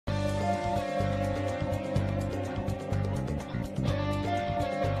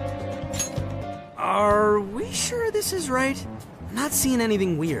Are we sure this is right? I'm not seeing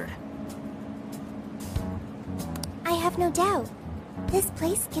anything weird. I have no doubt. This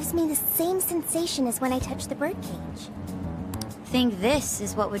place gives me the same sensation as when I touched the birdcage. Think this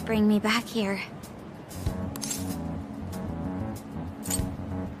is what would bring me back here.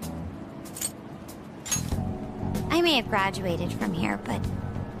 I may have graduated from here, but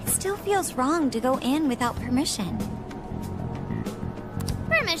it still feels wrong to go in without permission.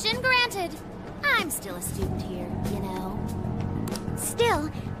 Permission granted. I'm still a student here, you know. Still,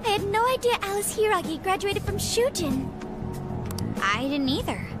 I had no idea Alice Hiragi graduated from Shujin. I didn't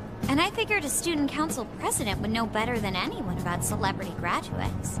either. And I figured a student council president would know better than anyone about celebrity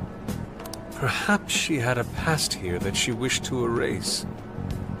graduates. Perhaps she had a past here that she wished to erase.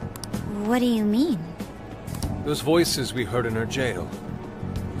 What do you mean? Those voices we heard in her jail.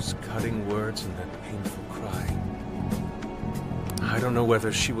 Those cutting words and that painful cry. I don't know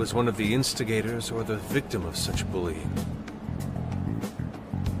whether she was one of the instigators or the victim of such bullying.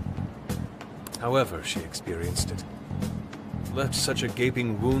 However she experienced it, left such a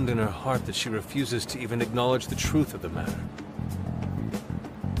gaping wound in her heart that she refuses to even acknowledge the truth of the matter.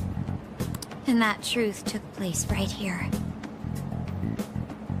 And that truth took place right here.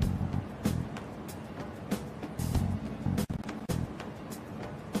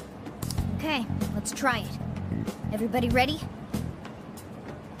 Okay, let's try it. Everybody ready?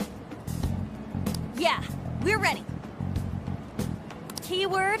 Yeah, we're ready.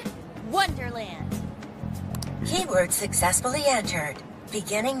 Keyword, Wonderland. Keyword successfully entered.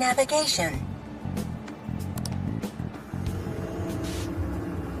 Beginning navigation.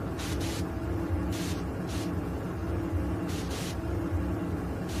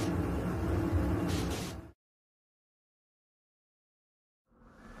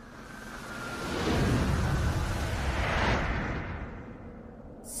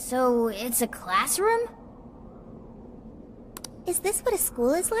 So, it's a classroom? Is this what a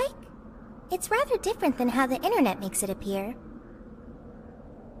school is like? It's rather different than how the internet makes it appear.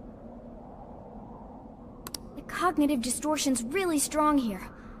 The cognitive distortion's really strong here.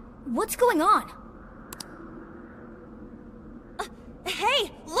 What's going on?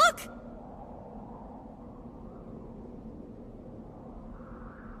 Hey, look!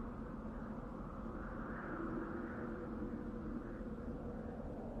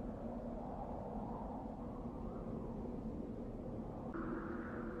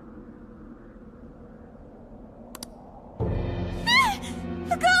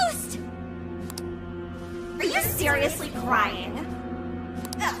 The ghost! Are you seriously crying?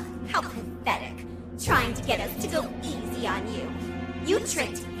 Ugh, how pathetic. Trying to get us to go easy on you. You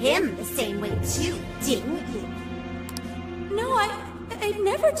tricked him the same way too, didn't you? No, I'd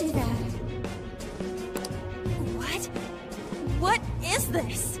never do that. What? What is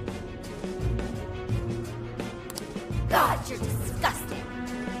this? God, you're disgusting.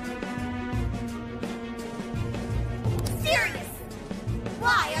 Serious!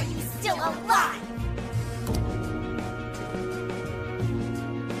 Why are you still alive?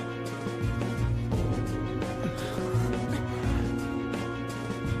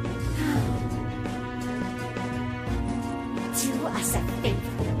 Do us a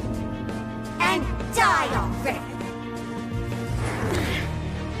favor and die already.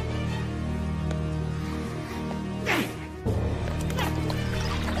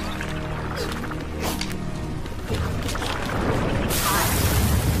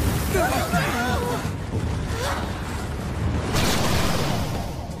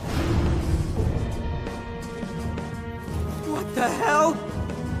 What the hell?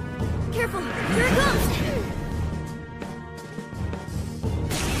 Careful, here it comes!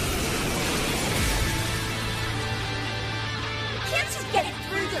 Can't you get it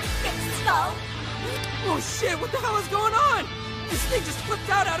through your thick skull? Oh shit, what the hell is going on? This thing just flipped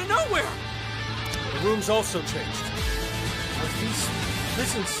out of nowhere! The room's also changed. Are these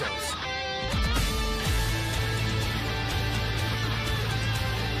prison cells?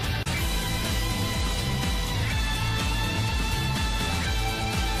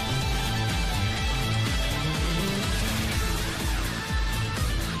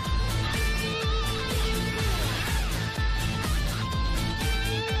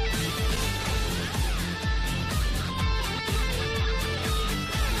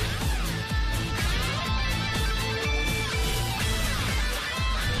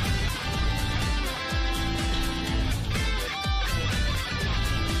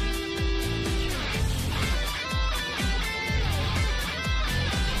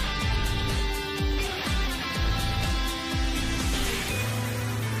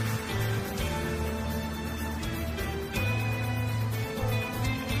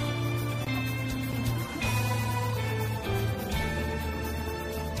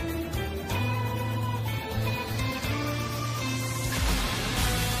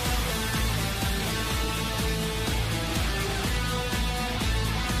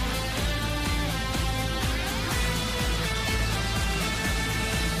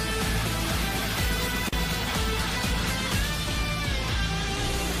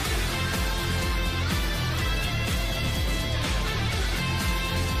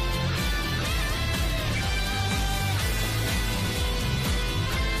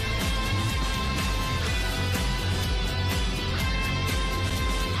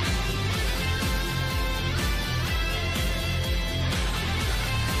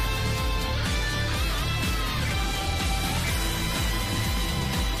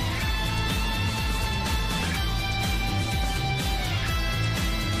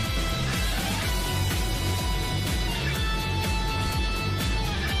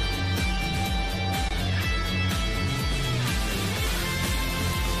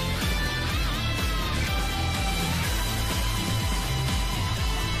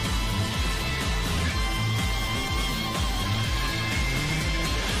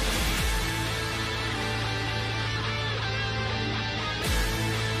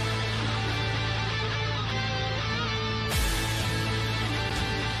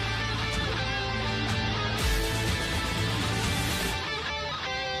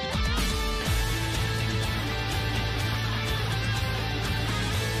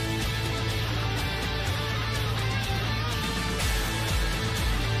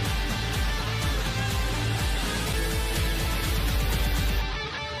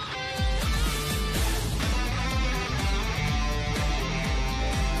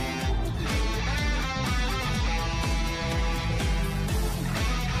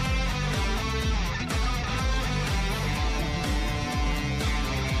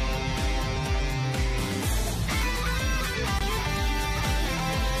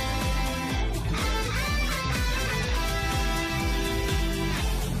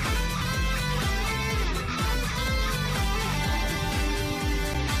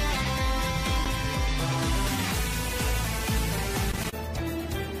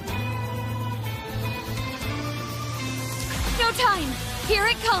 Here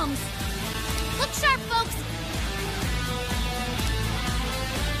it comes! Look sharp, folks!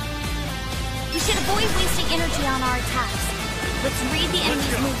 We should avoid wasting energy on our attacks. Let's read the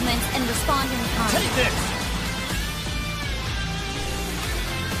enemy's movements and respond in time. Take this!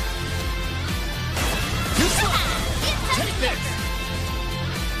 Take this!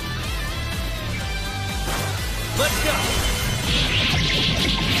 Let's go!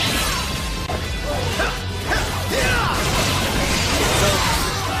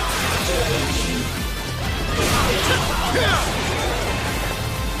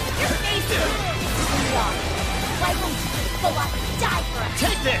 Your face is really off. Why won't you just go up and die for us?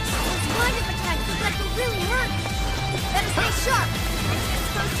 Take this! Those kind of attacks look like they really hurt. Better stay sharp. It's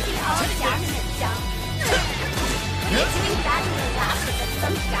supposed to be all down in the dump. What are you doing back in the lab with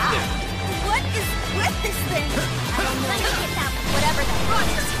some guy? What is with this thing? I don't know. Let me get that one. Whatever that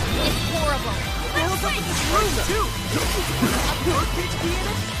was. It's horrible. What the hell's up with this room, too? A door cage key in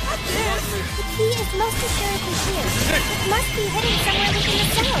it? What's this? The key is most assuredly here. It must be hidden somewhere within the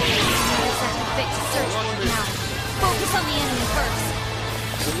cell. There's that fit to search for it now. Focus on the enemy first.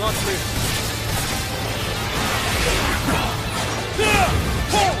 Do not miss.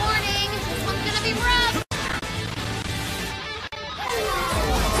 Warning! This one's gonna be rough!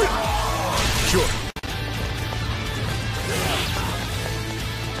 Sure.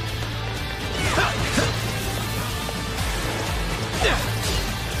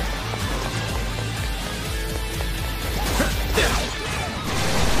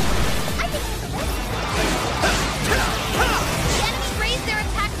 The enemies raised their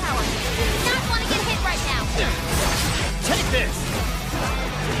attack power. We do not want to get hit right now. Take this!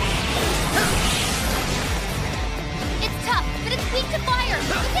 It's tough, but it's weak to fire. We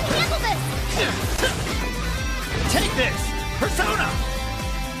can handle this. Take this! Persona!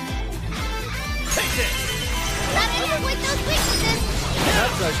 Take this! That can avoid those weaknesses.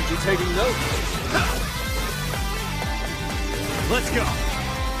 Perhaps I should be taking notes. Let's go!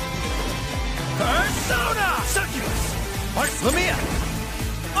 Persona! Succubus! Arch Lamia!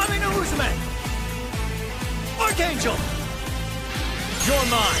 Amino Uzume! Archangel! You're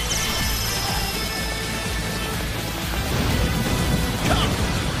mine! Come!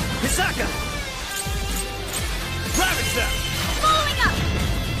 Hisaka! Ravage them! Following up.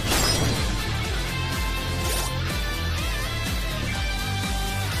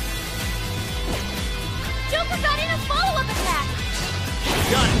 Joker got in a follow-up attack.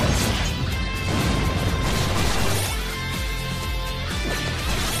 Got it!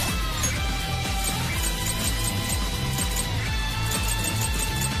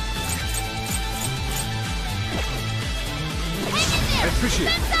 Hang in there. I appreciate it.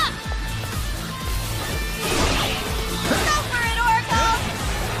 Fence up. Go for it, Oracle.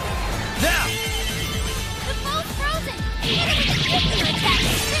 Now! The bow's frozen. Hit it with a nuclear attack.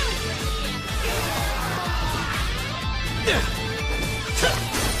 Really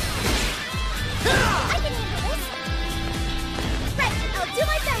I can handle this. Right, I'll do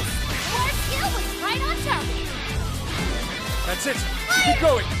my best. Our skill was right on target. That's it. Keep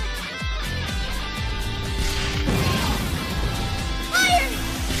going. Fire!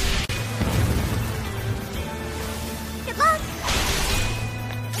 Good luck.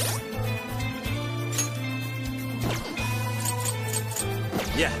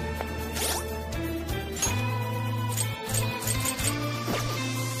 Yeah.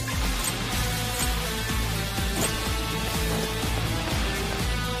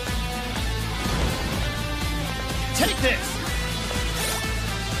 Take this!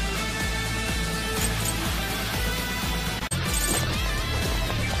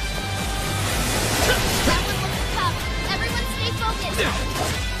 That one looks tough. Everyone stay focused.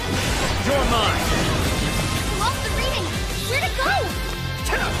 You're mine! Lost the reading. Where'd it go?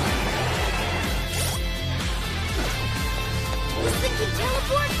 This thing can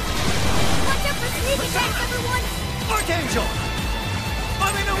teleport? Watch out for sneak attacks, everyone! Archangel!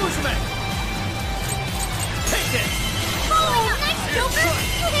 Amino Uzume! Take this! Oh, nice, Joker!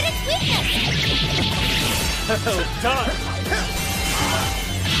 You hit its weakness! Well done!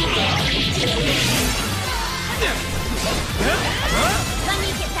 Let me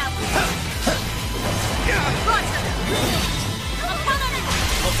get that one. Roger! I'll count on it!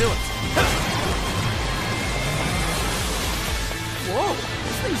 I'll do it! Whoa,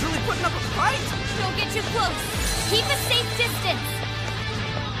 this thing's really putting up a fight. Don't get too close. Keep a safe distance.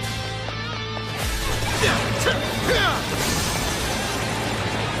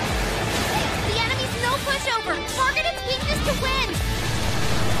 The enemy's no pushover. Target its weakness to win.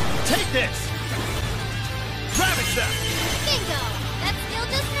 Take this! Ravage them! Bingo. That skill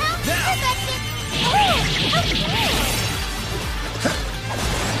just now? Now. Perfected. Oh, how cool.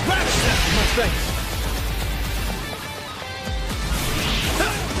 Thanks.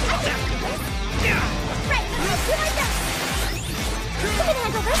 Right, let's do my best. You can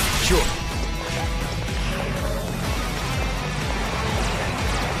handle this. Sure.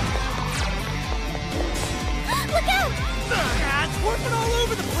 Look out! Ah, it's working all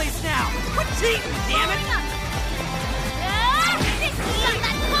over the place now! Quit cheating, damn it!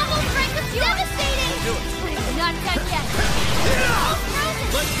 That combo strike was devastating! Do it. I'm not done yet.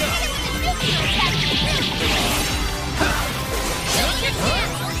 Let's go.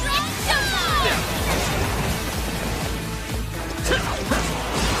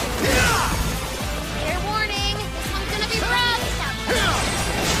 Fair warning, this one's gonna be rough.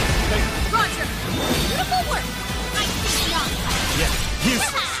 Roger. Beautiful work. Nice job. Yeah,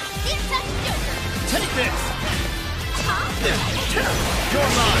 useless. Take this.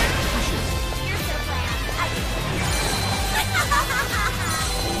 You're mine.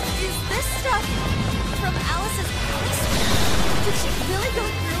 Is this stuff from Alice's house? Did she really go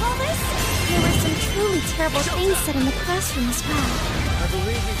through all this? There were some truly terrible things said in the classroom as well. I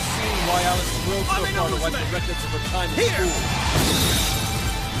believe we've seen why Alice drove so far to wipe the records of her time in school.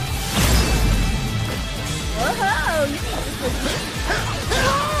 Whoa! You think this was me?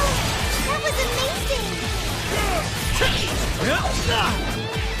 Wow! That was amazing!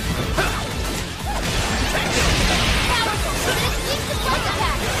 Powerful! This week's the buzz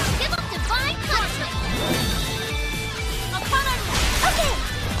attack! Give up divine punishment! I'll count on you! Okay!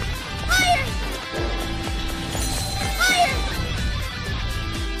 Higher! Higher!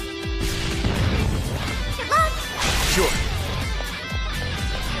 Good luck! Sure.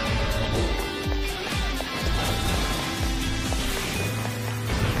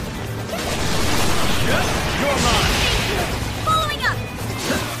 You're mine. Following up!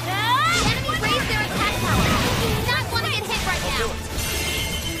 Enemies raise their attack power. You do not want to get hit right now.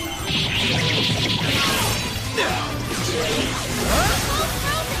 Almost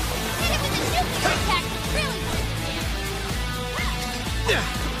frozen. Hit him with a nuclear attack. Really?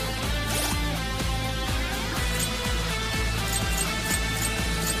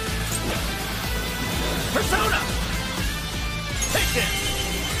 Persona! Take this!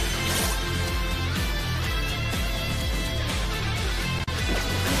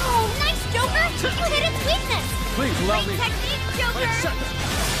 Oh, nice, Joker! You hit its weakness. Please allow me. Great technique, Joker. Wait a second.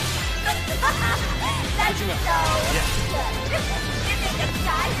 That's Switching up. so Yeah. good. You think a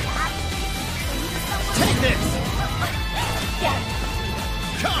guy has Take this! Yes.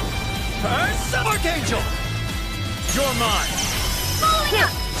 Come! Persona! Archangel! You're mine! Following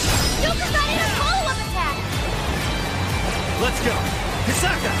up! Joker got in a follow-up attack! Let's go!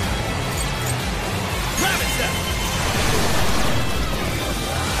 Hisaka! Rabbit Step!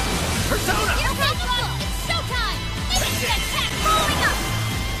 Persona! Irreversible! It's showtime! Instant attack following up!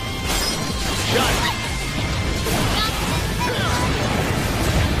 Got it!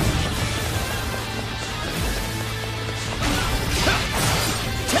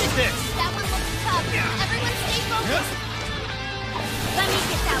 Take this! That one looks tough. Everyone stay focused. Let me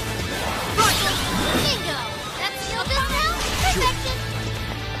get that one. Bingo! That's still this now? Perfection!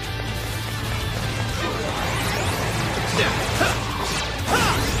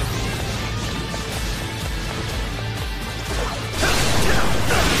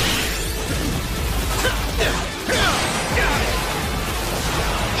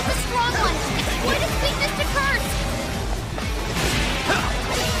 It's a strong one. Exploit its weakness to curse.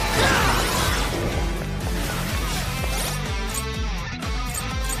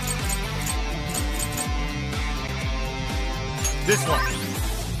 This one.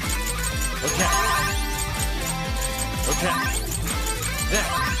 Okay. Okay. There.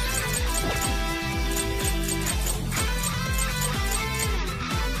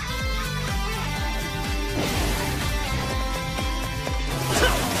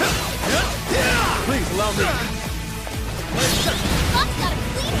 Please allow me. Fox got a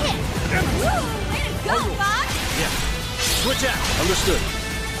clean hit. Woo! Way to go, Fox! Yeah. Switch out. Understood.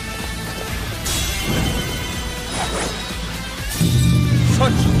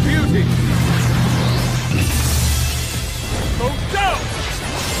 Such beauty! Go down!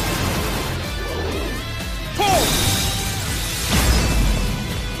 Pull!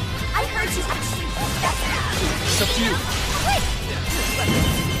 I heard you actually It's up to you. Wait!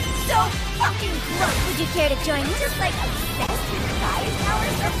 So fucking gross! Would you care to join me? Just like obsessed with fire power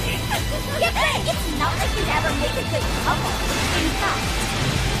or something? Get back! It's not like you'd ever make a good couple. In fact,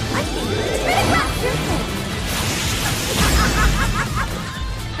 I think it's pretty rough, seriously.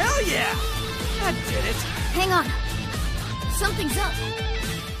 Hell yeah! That did it! Hang on. Something's up.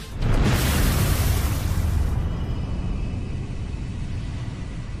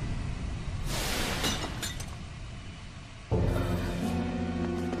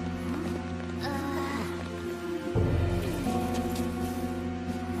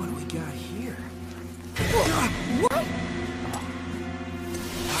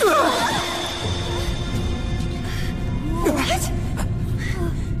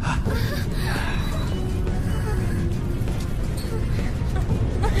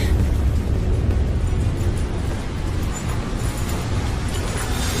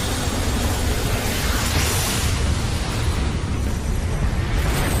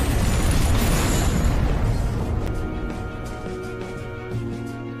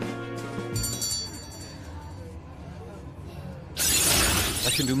 I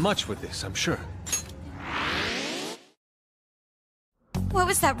can do much with this, I'm sure. What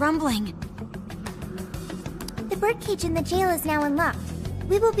was that rumbling? The birdcage in the jail is now unlocked.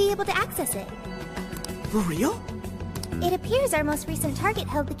 We will be able to access it. For real? It appears our most recent target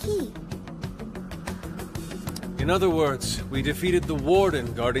held the key. In other words, we defeated the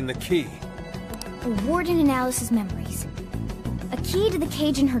warden guarding the key. A warden in Alice's memories. A key to the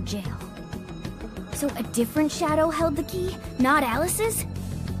cage in her jail. So a different shadow held the key, not Alice's?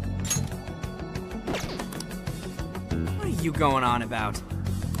 What are you going on about?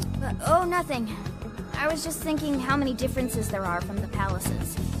 Oh, nothing. I was just thinking how many differences there are from the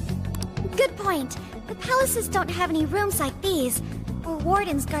palaces. Good point. The palaces don't have any rooms like these, or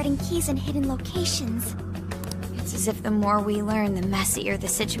wardens guarding keys in hidden locations. It's as if the more we learn, the messier the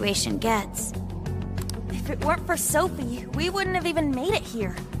situation gets. If it weren't for Sophie, we wouldn't have even made it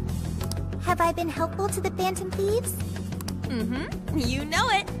here. Have I been helpful to the Phantom Thieves? Mm-hmm. You know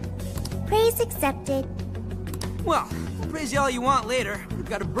it. Praise accepted. Well, praise you all you want later. We've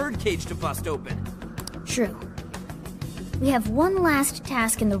got a birdcage to bust open. True. We have one last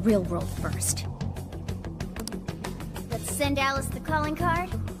task in the real world first. Let's send Alice the calling card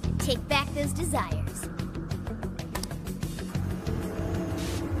and take back those desires.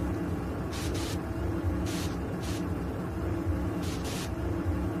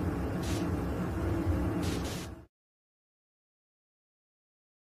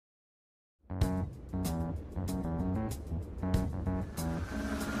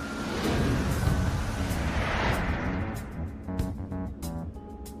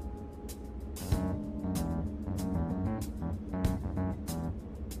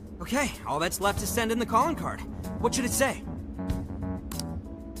 Okay, all that's left is send in the calling card. What should it say?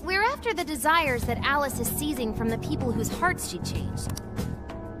 We're after the desires that Alice is seizing from the people whose hearts she changed.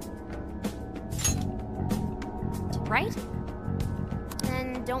 Right?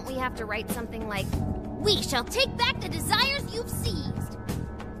 Then don't we have to write something like, "We shall take back the desires you've seized"?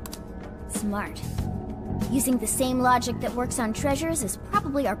 Smart. Using the same logic that works on treasures is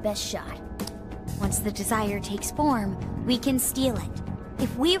probably our best shot. Once the desire takes form, we can steal it.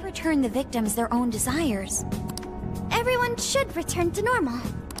 If we return the victims their own desires, everyone should return to normal.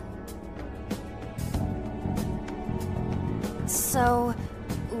 So,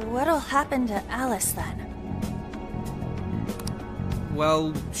 what'll happen to Alice then?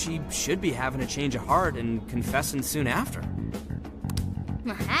 Well, she should be having a change of heart and confessing soon after.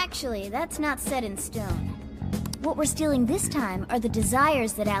 Actually, that's not set in stone. What we're stealing this time are the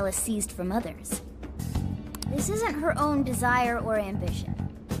desires that Alice seized from others. This isn't her own desire or ambition.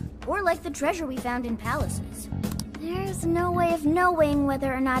 Or like the treasure we found in palaces. There's no way of knowing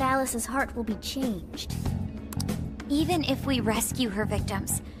whether or not Alice's heart will be changed. even if we rescue her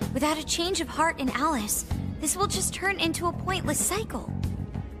victims, without a change of heart in Alice, this will just turn into a pointless cycle.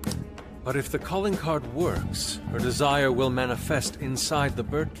 But if the calling card works, her desire will manifest inside the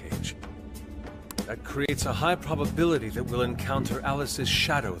birdcage. That creates a high probability that we'll encounter Alice's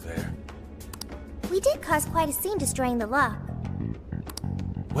shadow there. We did cause quite a scene destroying the lock.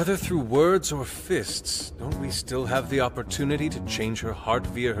 Whether through words or fists, don't we still have the opportunity to change her heart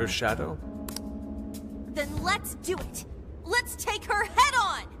via her shadow? Then let's do it! Let's take her head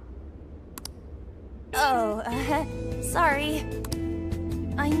on! Oh, sorry.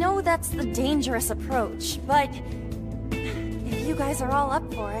 I know that's the dangerous approach, but if you guys are all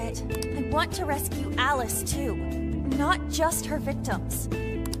up for it, I want to rescue Alice too, not just her victims.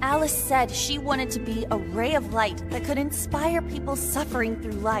 Alice said she wanted to be a ray of light that could inspire people suffering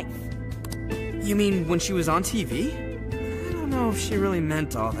through life. You mean when she was on TV? I don't know if she really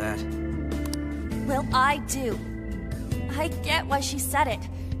meant all that. Well, I do. I get why she said it,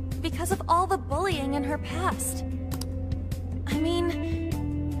 because of all the bullying in her past. I mean,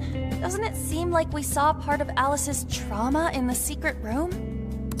 doesn't it seem like we saw part of Alice's trauma in the secret room?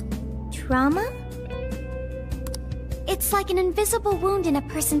 Trauma? It's like an invisible wound in a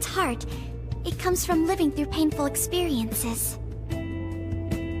person's heart. It comes from living through painful experiences.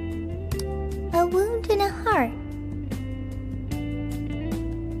 A wound in a heart.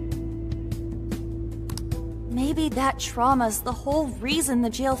 Maybe that trauma's the whole reason the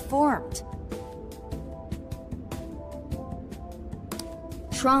jail formed.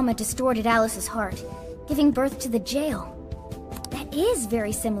 Trauma distorted Alice's heart, giving birth to the jail. That is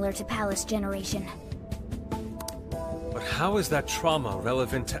very similar to Palace Generation. But how is that trauma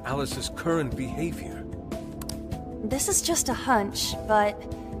relevant to Alice's current behavior? This is just a hunch, but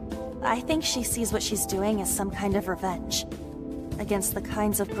I think she sees what she's doing as some kind of revenge against the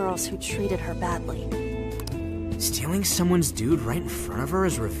kinds of girls who treated her badly. Stealing someone's dude right in front of her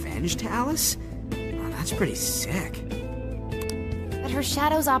as revenge to Alice? Oh, that's pretty sick. But But her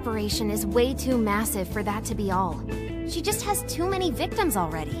Shadow's operation is way too massive for that to be all. She just has too many victims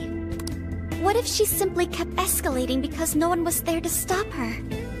already. What if she simply kept escalating because no one was there to stop her?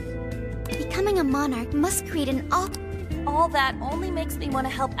 Becoming a monarch must create an All that only makes me want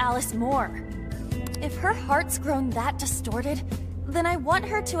to help Alice more. If her heart's grown that distorted, then I want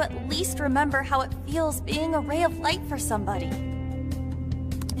her to at least remember how it feels being a ray of light for somebody.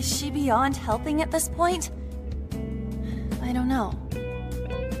 Is she beyond helping at this point? I don't know.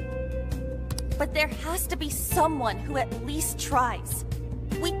 But there has to be someone who at least tries.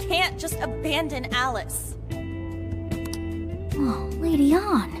 We can't just abandon Alice. Oh, Lady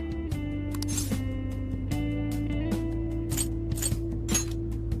Ann.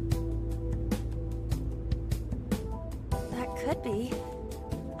 That could be.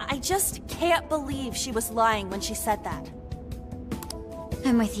 I just can't believe she was lying when she said that.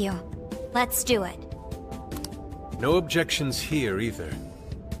 I'm with you. Let's do it. No objections here either.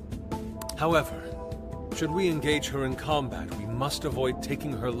 However, should we engage her in combat, we must avoid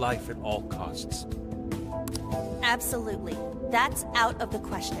taking her life at all costs. Absolutely. That's out of the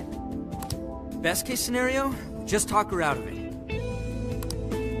question. Best case scenario, just talk her out of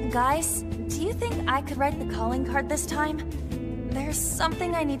it. Guys, do you think I could write the calling card this time? There's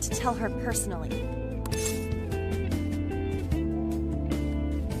something I need to tell her personally.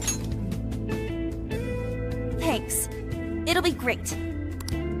 Thanks. It'll be great.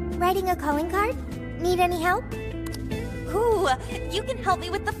 Writing a calling card? Need any help? Ooh, you can help me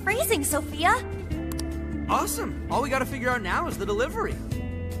with the phrasing, Sophia. Awesome. All we gotta figure out now is the delivery.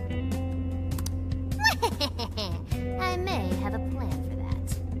 I may have a plan for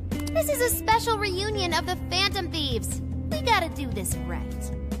that. This is a special reunion of the Phantom Thieves. We gotta do this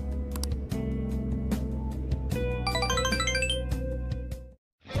right.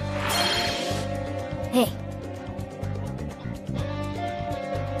 Hey.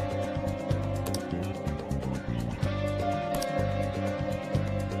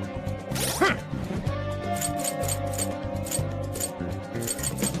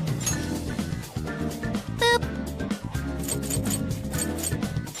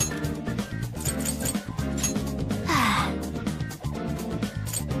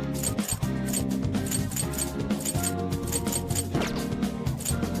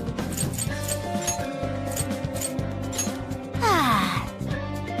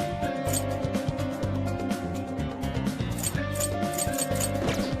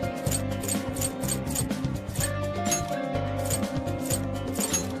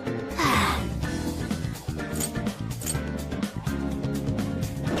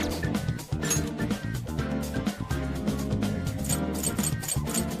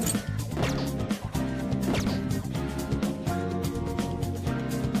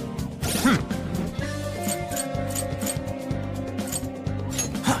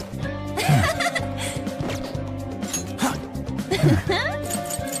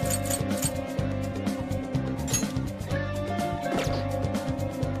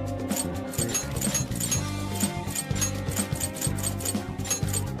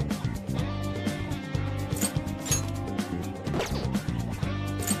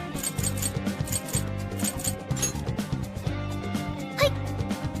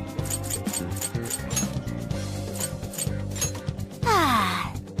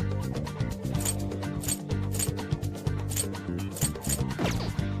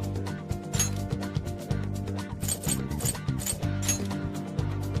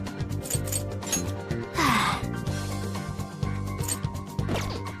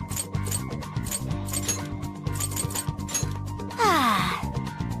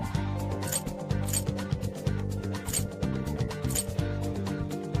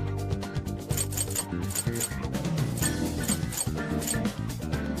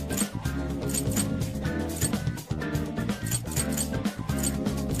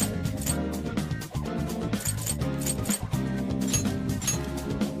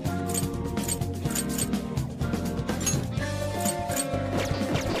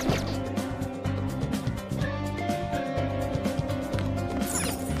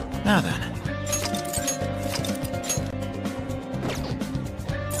 Now then.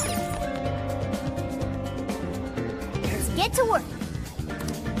 Let's get to work.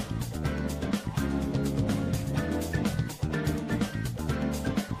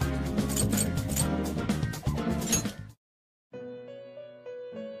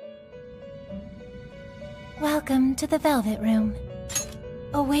 Welcome to the Velvet Room.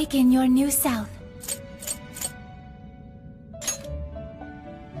 Awaken your new self.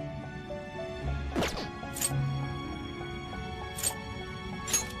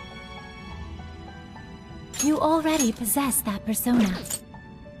 You all already possess that persona.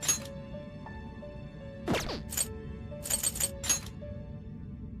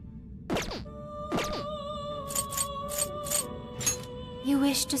 You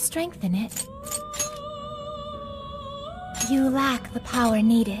wish to strengthen it? You lack the power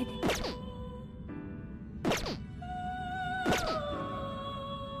needed.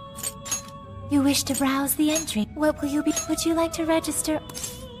 You wish to browse the entry. What will you be? Would you like to register?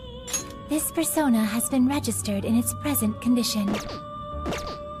 This persona has been registered in its present condition.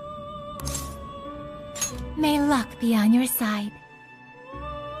 May luck be on your side.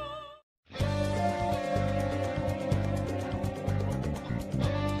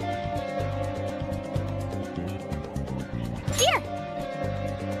 Here!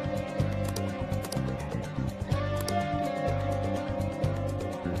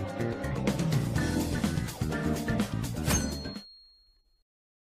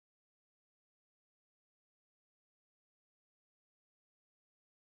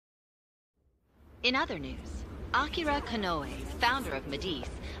 In other news, Akira Konoe, founder of Medice,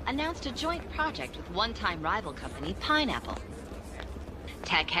 announced a joint project with one-time rival company Pineapple.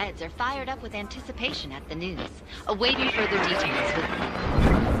 Tech heads are fired up with anticipation at the news, awaiting further details with...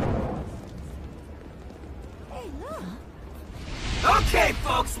 Hey, look! Okay,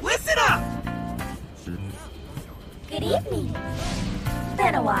 folks, listen up! Good evening.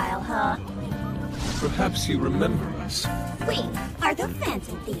 Been a while, huh? Perhaps you remember us. We are the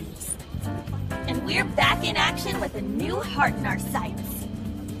Phantom Thieves. And we're back in action with a new heart in our sights.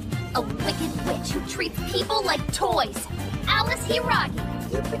 A wicked witch who treats people like toys. Alice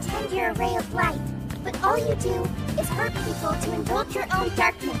Hiragi. You pretend you're a ray of light, but all you do is hurt people to indulge your own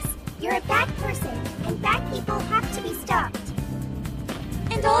darkness. You're a bad person, and bad people have to be stopped.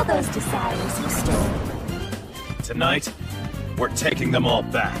 And all those desires you stole. Tonight, we're taking them all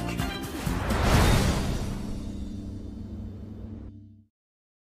back.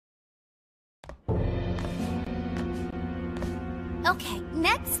 Okay,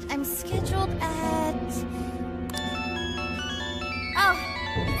 next I'm scheduled at... Oh,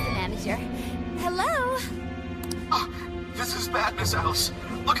 it's the manager. Hello? Oh, this is bad, Miss Alice.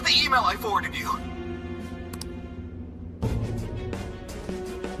 Look at the email I forwarded you.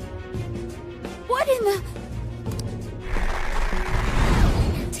 What in the...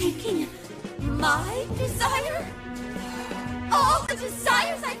 You're taking my desire? All the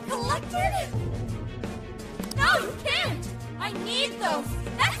desires I've collected? No, you can't! I need those!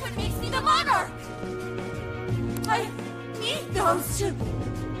 That's what makes me the monarch! I need those to...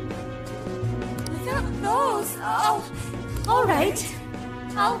 Without those, alright.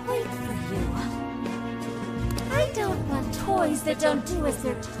 I'll wait for you. I don't want toys that don't do as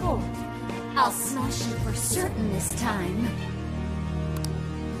they're told. I'll smash you for certain this time.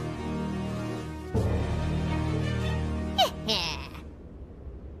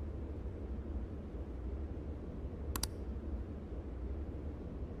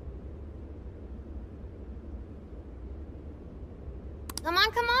 Come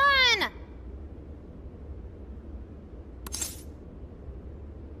on, come on!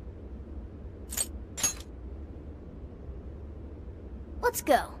 Let's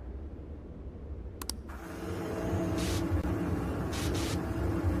go.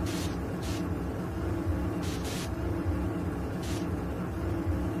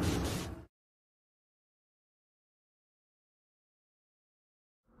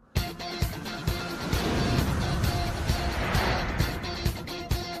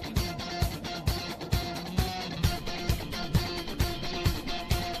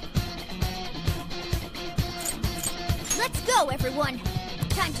 Let's go, everyone!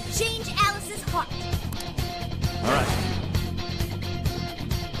 Time to change Alice's heart! All right.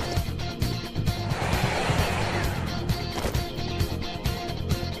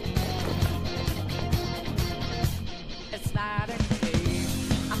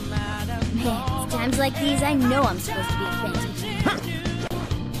 Man, times like these, I know I'm supposed to be a phantom.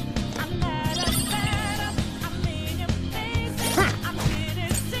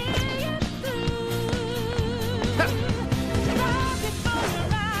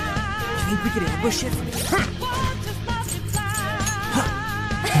 Think we could ambush it?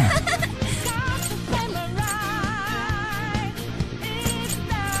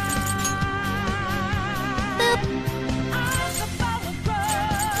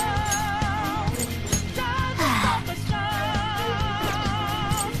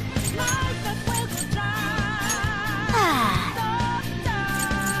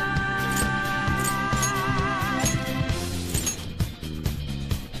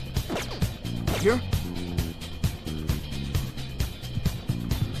 Here?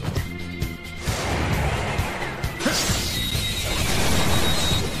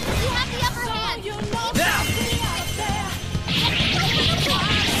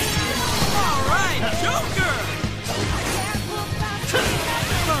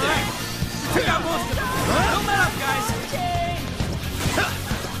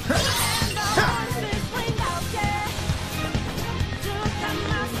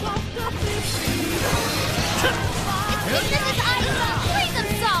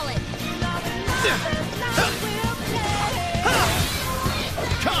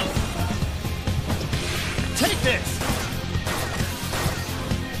 this!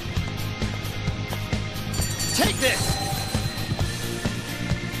 Take this!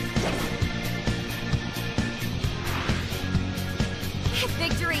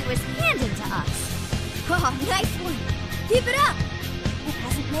 Victory was handed to us. Oh, nice one. Keep it up. It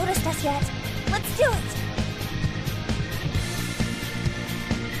hasn't noticed us yet. Let's do it.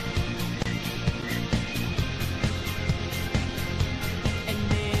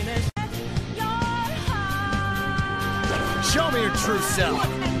 Show me your true self.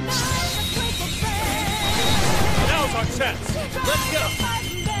 Now's our chance. Let's go.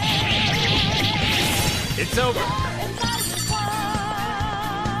 It's over.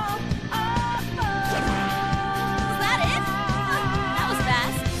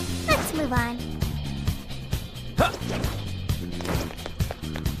 Let's move on. Huh.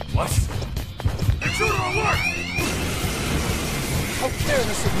 What? Intruder alert! How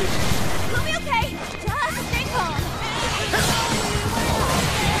careless of me! We'll be okay. Just stay calm.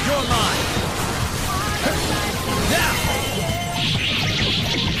 You're mine. Now!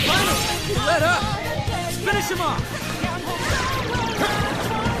 Finally! Let up! Let's finish him off!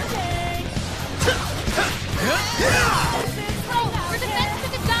 For defense to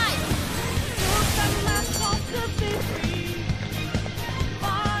the dive!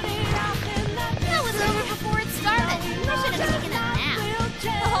 That was over before it started. I should have taken a nap.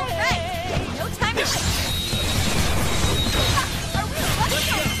 All right. No time to... Are we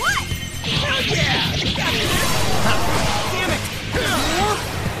lucky or what? Hell yeah! Damn it!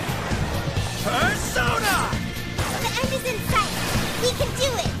 Persona! The end is in sight. We can do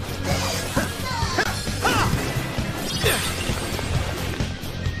it.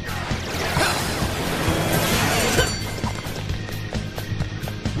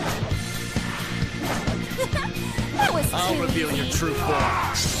 That was I'll too reveal your easy. true form.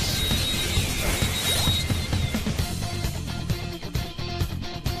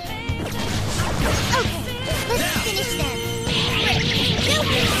 Okay, let's finish them.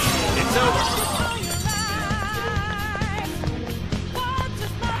 It's over.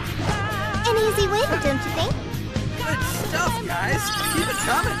 An easy win, don't you think? Good stuff, guys. Keep it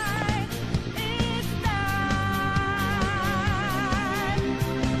coming.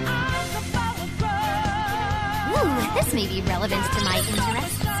 Ooh, this may be relevant to my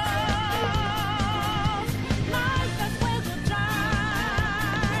interests.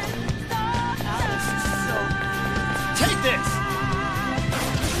 Take this!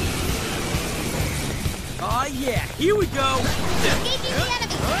 Aw, yeah. Here we go. Engaging the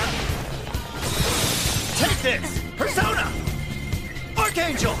enemy. Take this! Persona!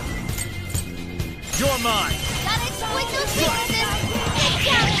 Archangel! You're mine! Gotta exploit those weaknesses. Good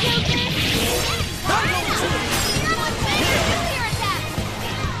job, Joker.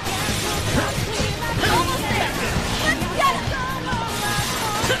 Almost there. Let's get him.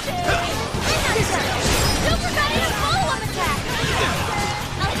 Joker got in a follow-up attack.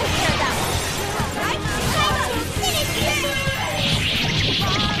 I'll take care of that one. Right? Time to finish him.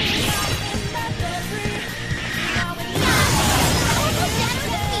 Almost down to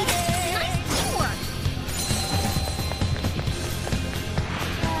defeat. Nice teamwork.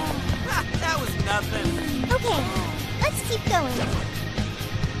 That was nothing. Okay, let's keep going.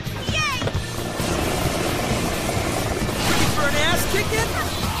 Yay! Ready for an ass kicking?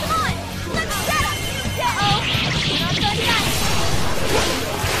 Come on, let's get him. Uh-oh, we're not done yet.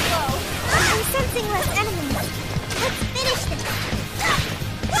 Whoa. I'm sensing less enemies. Let's finish this.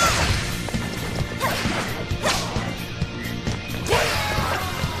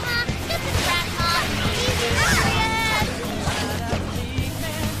 Just a crap hop. Easy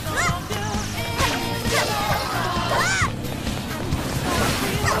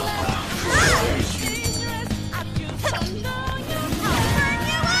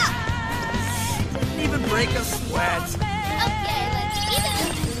Didn't even break a sweat. Okay, let's even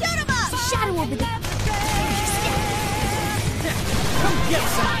Shoot him up! Shadow over there. Come get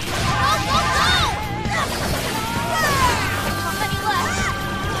some. Go, go, go! Company left.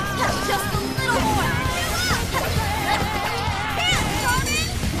 Just a little more. Hands, Ronin!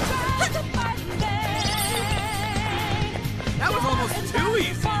 That was almost too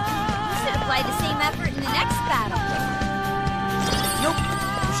easy. We should apply the same effort in the next battle. Nope.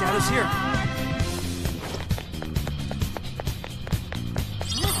 Shadow's here.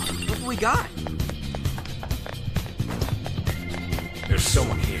 What do we got? There's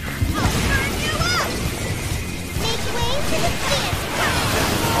someone here. I'll burn you up! Make way to the fence!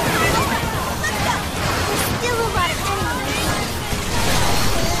 Let's go! There's still a lot of enemies.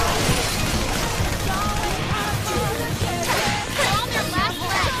 They're on their last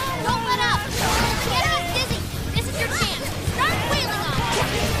leg. Don't let up. Get us dizzy.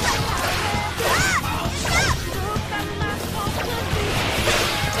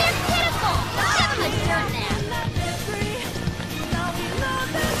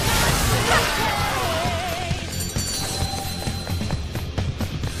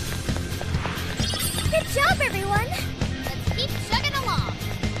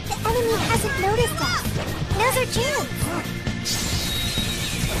 chance.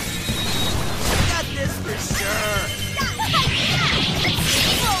 Got this for sure.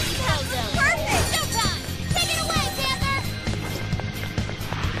 Perfect! Showtime! Take it away, Panther!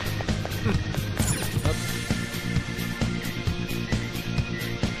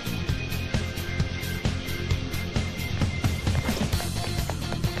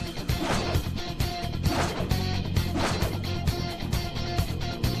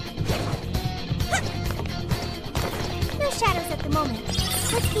 No shadows at the moment.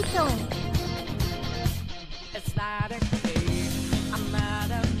 Let's keep going.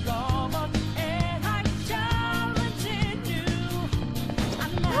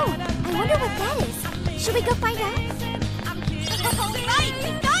 Oh, I wonder what that is. Should we go find out? Right, we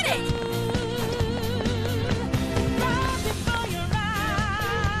got it!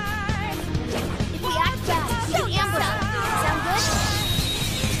 If we act fast, we can ambush them. Sound good?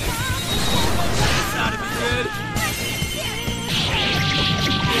 This ought to be good.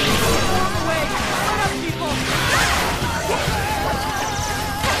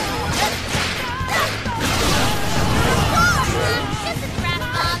 Just a trap,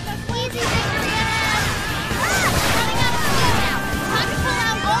 Bob. Easy victory ahead! Running out of steam now. Time to pull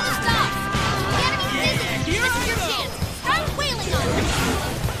out all the stops. The enemy's busy. This is your chance. Start wailing on them.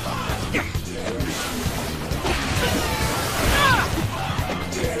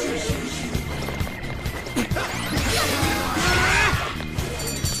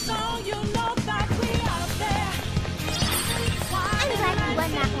 I'm glad we won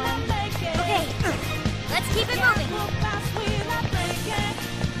that one. Okay, let's keep it moving.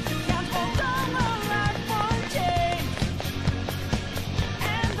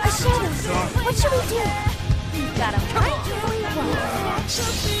 A shadow. What should we do? We've got 'em right where we want. This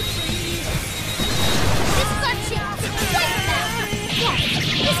is our chance. Fight now! Yes,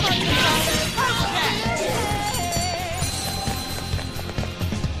 this one's the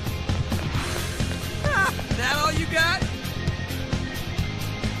That all you got?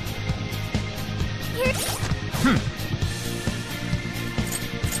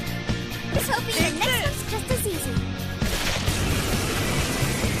 Just hoping the next one's just as easy.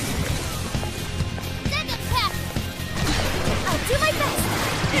 Send them past! I'll do my best.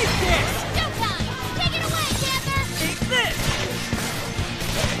 Eat this! Showtime! Take it away, Panther! Eat this!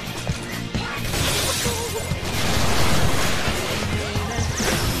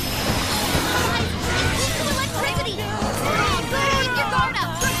 Electricity! Keep your guard up!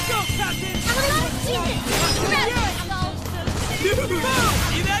 Let's go, Captain! Grab it, Skull!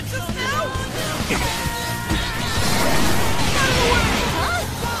 See that just now?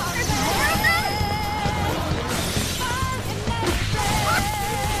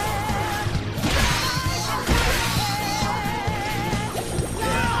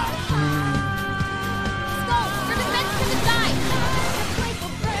 Skull, your defense to the side!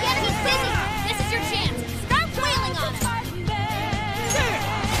 The enemy's busy! This is your chance! Start wailing on him!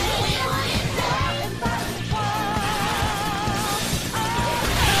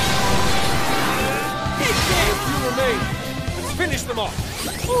 You remain. Let's finish them off.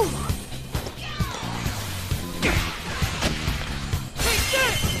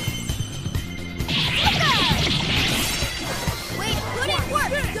 Wait, good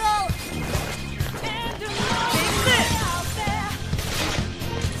work, Skull.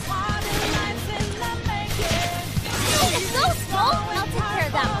 Let's go, Skull! I'll take care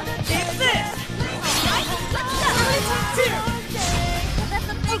of that one. Eat this! Let's go! That's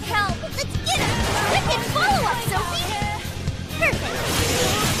a big help! Let's get it! Wicked follow-up, Sophie! Perfect.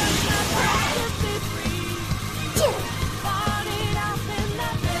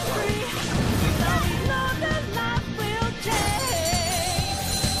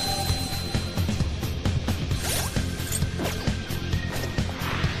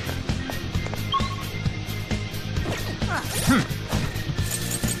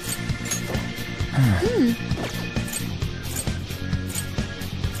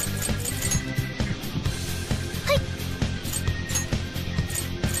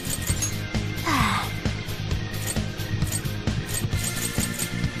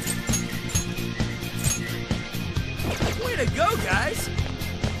 Way to go, guys!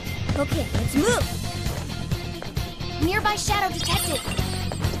 Okay, let's move. Nearby shadow detected!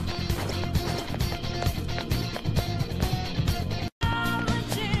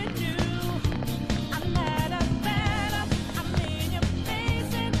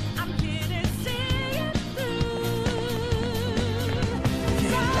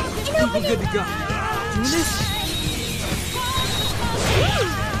 We're good to go. Doing this?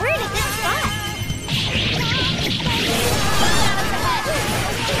 We're in a good spot.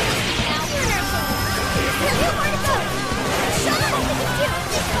 Now,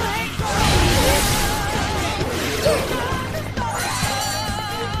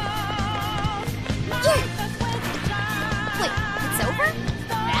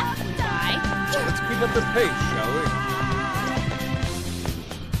 Hey, shall we?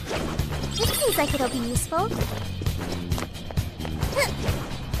 This seems like it'll be useful.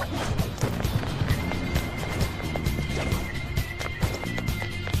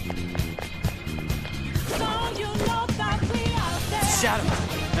 Shadow,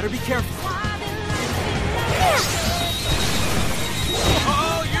 better be careful.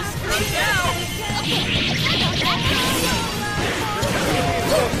 Oh, you're screwed now!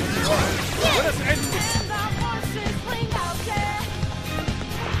 Let us end this!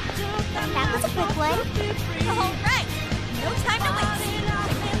 That was a quick one. All right, no time to waste.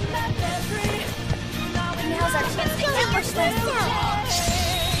 Now's our chance to Don't get push this down.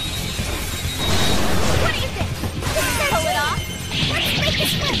 What do you think? Pull it off? Let's make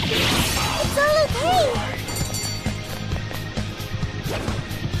this work. It's all okay.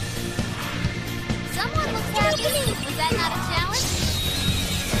 Someone looks happy. Was that not a challenge?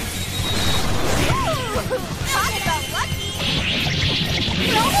 Talk about lucky.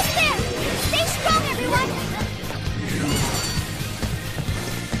 We're almost there. Stay strong, everyone.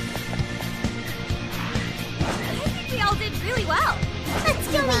 I think we all did really well. Let's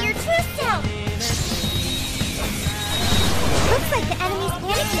show me your true self. Looks like the enemy's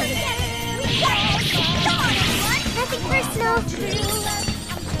panicking. Come on, everyone. Nothing personal.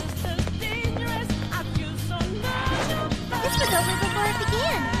 This was over before it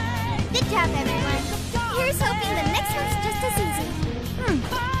began. Good job, everyone. Here's hoping the next one's just as easy.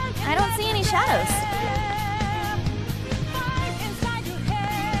 I don't see any shadows.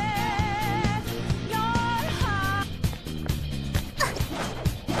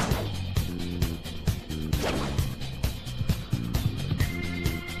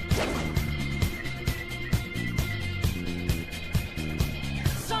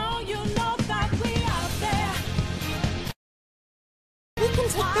 We can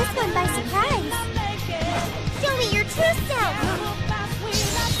take this one by surprise. Show me your true self.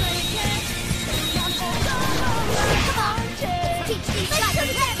 Come on, teach these guys a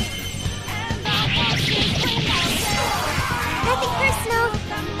lesson. Nothing personal.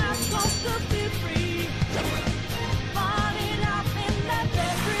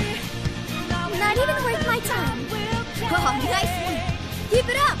 Not even worth my time. Oh, nice one. Keep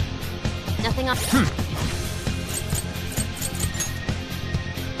it up. Nothing on.